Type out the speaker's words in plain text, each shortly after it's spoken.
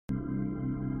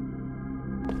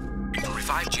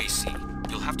survive JC,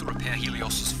 you'll have to repair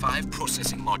Helios's 5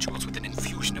 processing modules with an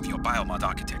infusion of your biomod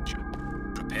architecture.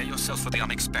 Prepare yourself for the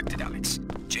unexpected, Alex.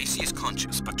 JC is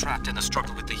conscious, but trapped in a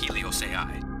struggle with the Helios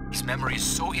AI. His memory is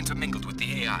so intermingled with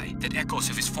the AI that echoes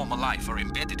of his former life are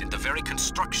embedded in the very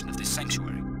construction of this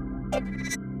sanctuary.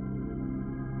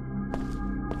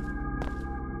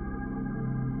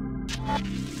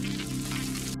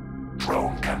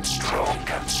 Drone constructed.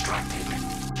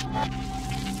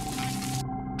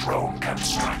 Drone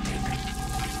constructed.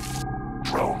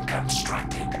 Drone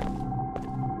constructed.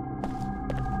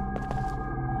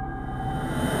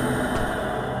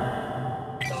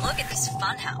 Look at this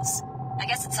funhouse. I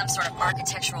guess it's some sort of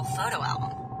architectural photo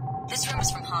album. This room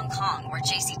is from Hong Kong, where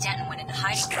J.C. Denton went into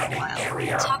hiding for a while.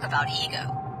 Area. Talk about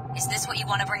ego. Is this what you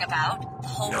want to bring about? The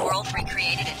whole world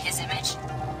recreated in his image?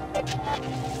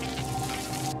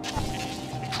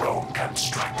 Drone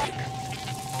constructed.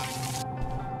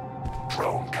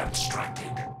 Drone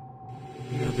constructed.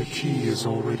 The other key is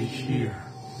already here.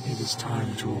 It is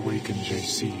time to awaken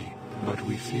JC, but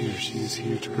we fear she is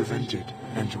here to prevent it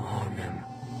and to harm him.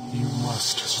 You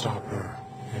must stop her,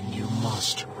 and you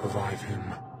must revive him.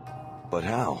 But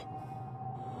how?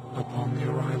 Upon the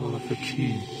arrival of the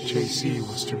key, JC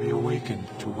was to be awakened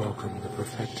to welcome the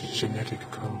perfected genetic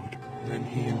code. Then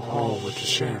he and Paul were to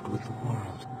share it with the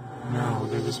world. Now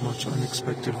there is much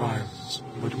unexpected violence,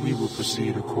 but we will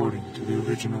proceed according to the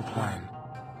original plan.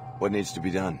 What needs to be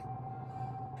done?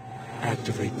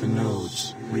 Activate the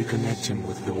nodes, reconnect him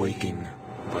with the waking.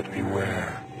 But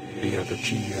beware, the other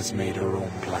key has made her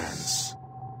own plans.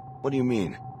 What do you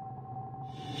mean?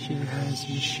 She has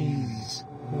machines,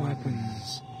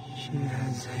 weapons. She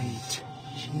has hate.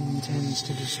 She intends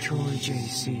to destroy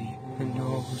JC and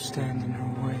all who stand in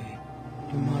her way.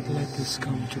 Do not let this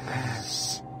come to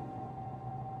pass.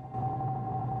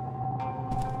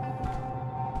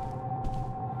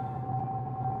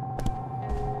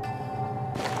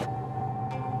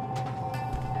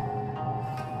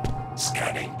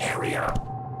 Scanning area.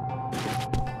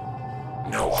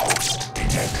 No host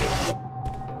detected.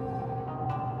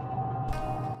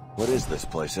 What is this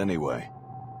place anyway?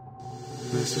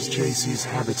 This is JC's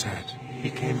habitat. He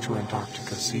came to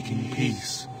Antarctica seeking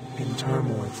peace. In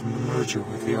turmoil from the merger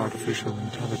with the artificial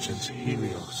intelligence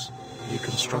Helios, he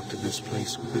constructed this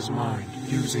place with his mind,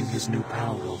 using his new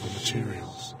power over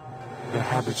materials. The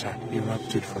habitat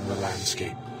erupted from the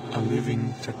landscape, a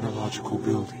living technological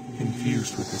building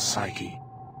infused with his psyche.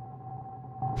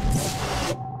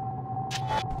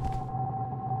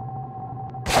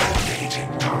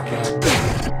 Engaging target.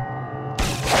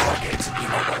 Target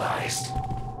immobilized.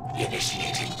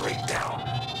 Initiating breakdown.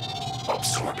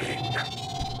 Absorbing.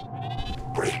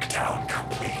 Breakdown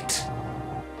complete.